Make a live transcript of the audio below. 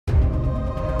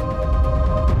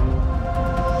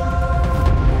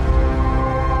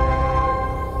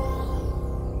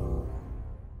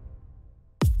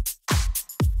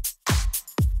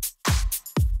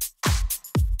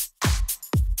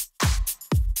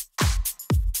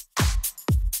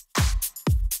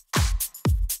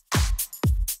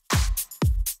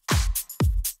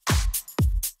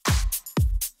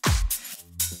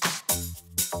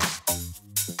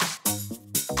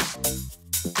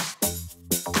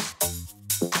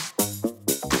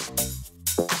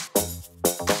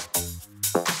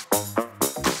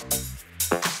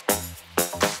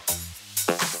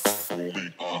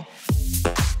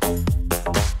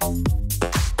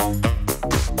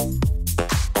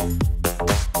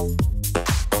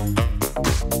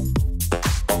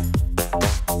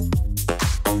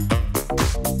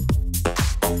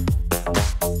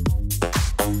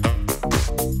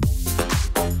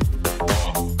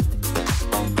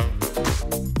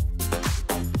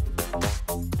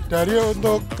dari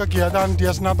untuk kegiatan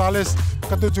Dias Natalis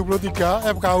ke-73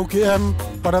 FKH UGM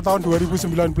pada tahun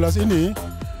 2019 ini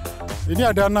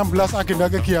ada 16 agenda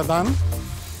kegiatan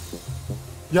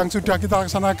yang sudah kita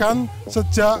laksanakan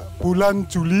sejak bulan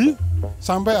Juli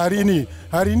sampai hari ini.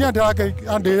 Hari ini adalah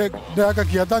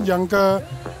kegiatan yang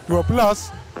ke-12,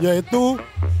 yaitu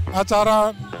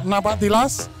acara Napak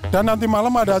Tilas, dan nanti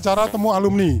malam ada acara Temu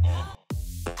Alumni.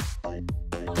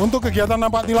 Untuk kegiatan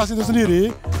Napak Tilas itu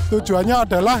sendiri, tujuannya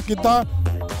adalah kita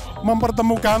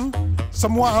mempertemukan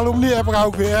semua alumni FKH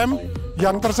UGM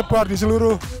yang tersebar di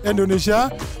seluruh Indonesia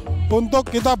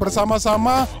untuk kita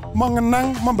bersama-sama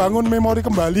mengenang, membangun memori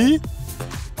kembali,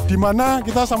 di mana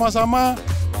kita sama-sama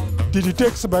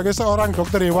dididik sebagai seorang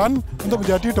dokter hewan untuk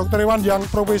menjadi dokter hewan yang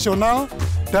profesional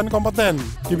dan kompeten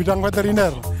di bidang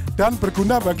veteriner dan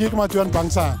berguna bagi kemajuan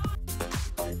bangsa.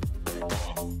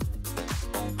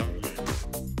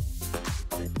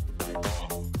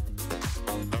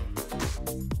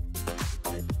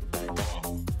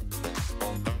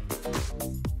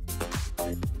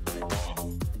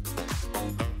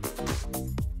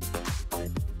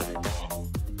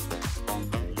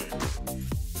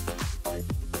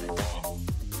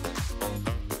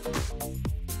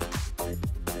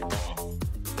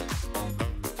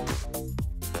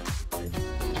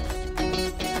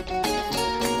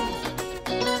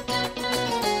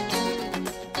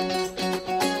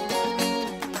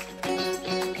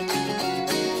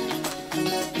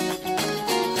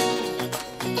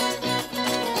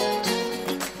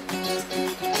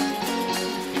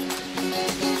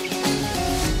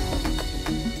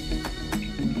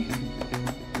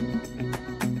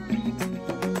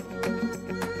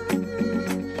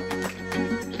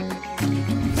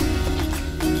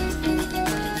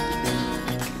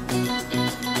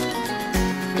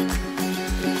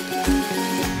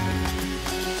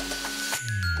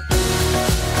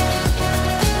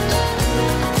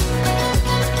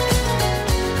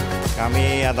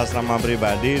 Kami atas nama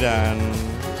pribadi dan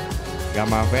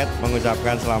Gamma Vet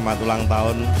mengucapkan selamat ulang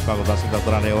tahun Fakultas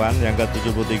Kedokteran Hewan yang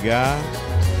ke-73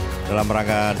 dalam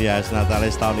rangka Dias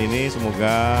Natalis tahun ini.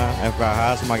 Semoga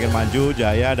FKH semakin maju,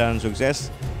 jaya, dan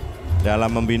sukses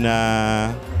dalam membina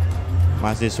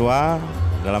mahasiswa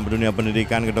dalam dunia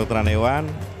pendidikan kedokteran hewan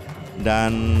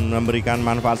dan memberikan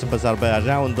manfaat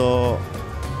sebesar-besarnya untuk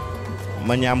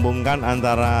menyambungkan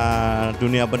antara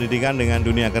dunia pendidikan dengan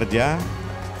dunia kerja.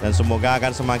 Dan semoga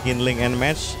akan semakin link and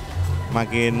match,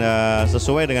 makin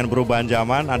sesuai dengan perubahan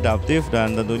zaman, adaptif,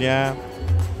 dan tentunya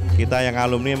kita yang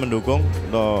alumni mendukung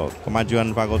untuk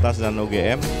kemajuan fakultas dan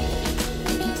UGM.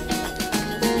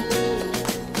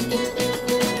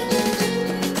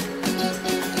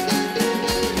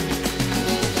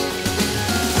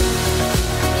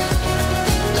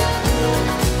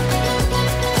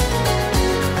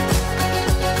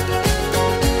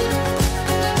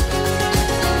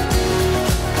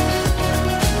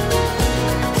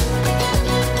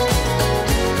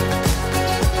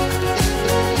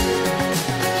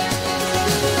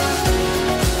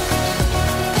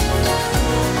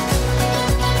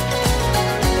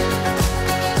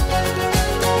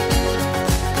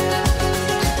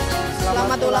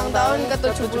 Selamat ulang tahun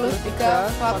ke-73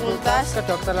 Fakultas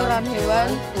Kedokteran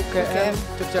Hewan UGM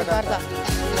Yogyakarta.